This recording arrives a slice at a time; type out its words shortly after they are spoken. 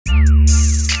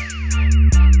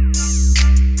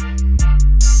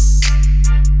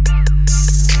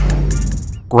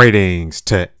Greetings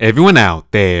to everyone out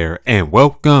there and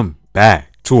welcome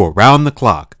back to Around the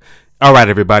Clock. Alright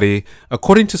everybody,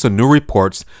 according to some new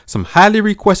reports, some highly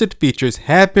requested features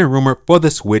have been rumored for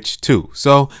the Switch 2,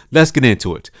 so let's get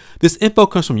into it. This info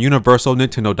comes from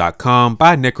UniversalNintendo.com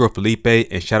by Necro Felipe,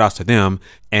 and shoutouts to them.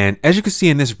 And as you can see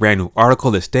in this brand new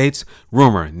article, it states,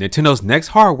 rumor, Nintendo's next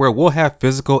hardware will have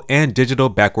physical and digital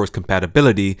backwards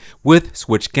compatibility with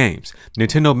Switch games.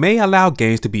 Nintendo may allow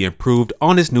games to be improved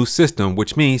on this new system,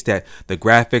 which means that the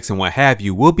graphics and what have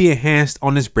you will be enhanced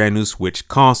on this brand new Switch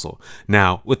console.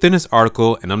 Now, within this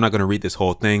article, and I'm not going to read this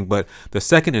whole thing, but the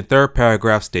second and third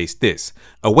paragraph states this.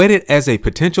 Awaited as a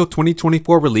potential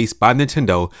 2024 release by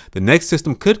Nintendo, the next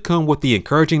system could come with the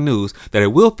encouraging news that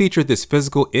it will feature this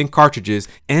physical in cartridges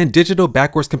and digital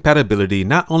backwards compatibility,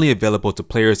 not only available to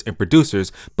players and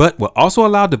producers, but will also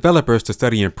allow developers to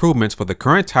study improvements for the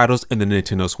current titles in the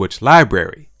Nintendo Switch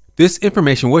library. This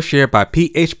information was shared by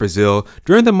PH Brazil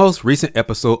during the most recent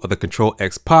episode of the Control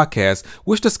X podcast,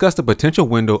 which discussed the potential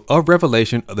window of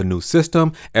revelation of the new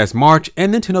system as March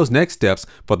and Nintendo's next steps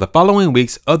for the following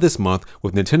weeks of this month,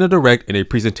 with Nintendo Direct and a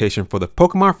presentation for the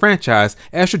Pokemon franchise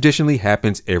as traditionally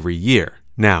happens every year.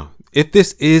 Now, if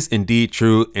this is indeed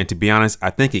true, and to be honest, I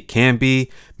think it can be,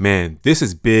 man, this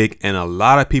is big, and a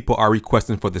lot of people are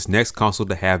requesting for this next console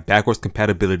to have backwards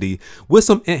compatibility with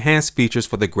some enhanced features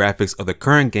for the graphics of the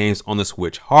current games on the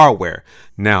Switch hardware.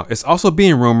 Now, it's also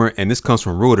being rumored, and this comes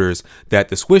from Reuters, that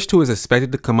the Switch 2 is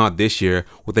expected to come out this year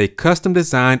with a custom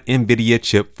designed NVIDIA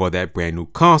chip for that brand new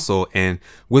console, and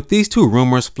with these two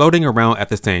rumors floating around at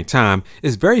the same time,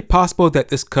 it's very possible that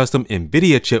this custom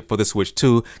NVIDIA chip for the Switch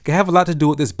 2 can have a lot to do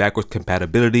with this backwards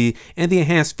compatibility and the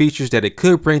enhanced features that it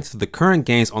could bring to the current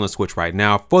games on the Switch right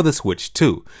now for the Switch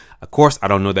 2. Of course, I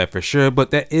don't know that for sure,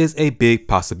 but that is a big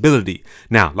possibility.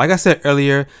 Now, like I said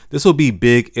earlier, this will be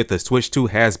big if the Switch 2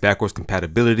 has backwards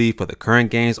compatibility for the current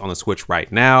games on the Switch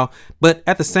right now. But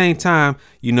at the same time,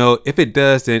 if it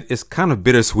does, then it's kind of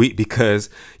bittersweet because,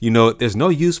 there's no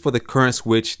use for the current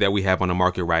Switch that we have on the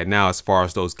market right now as far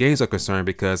as those games are concerned,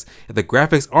 because if the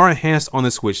graphics are enhanced on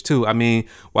the Switch 2, I mean,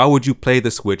 why would you play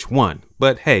the Switch 1?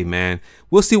 But hey man,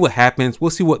 we'll see what happens. We'll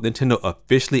see what Nintendo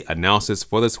officially announces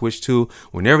for the Switch 2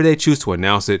 whenever they choose to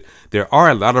announce it. There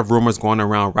are a lot of rumors going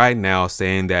around right now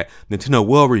saying that Nintendo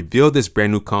will reveal this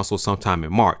brand new console sometime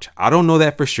in March. I don't know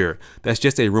that for sure. That's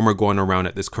just a rumor going around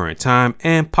at this current time,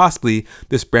 and possibly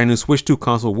this brand new Switch 2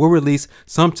 console will release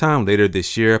sometime later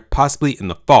this year, possibly in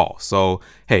the fall. So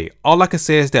hey, all I can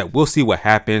say is that we'll see what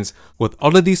happens. With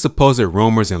all of these supposed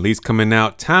rumors and leaks coming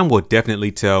out, time will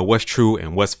definitely tell what's true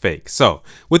and what's fake. So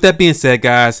with that being said,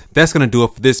 guys, that's going to do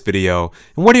it for this video.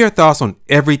 And what are your thoughts on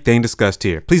everything discussed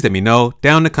here? Please let me know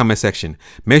down in the comment section.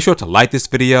 Make sure to like this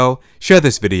video, share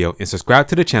this video, and subscribe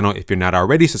to the channel if you're not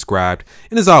already subscribed.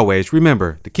 And as always,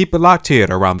 remember to keep it locked here at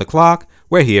Around the Clock.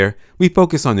 We're here, we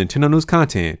focus on Nintendo news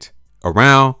content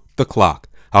around the clock.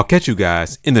 I'll catch you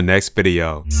guys in the next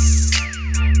video.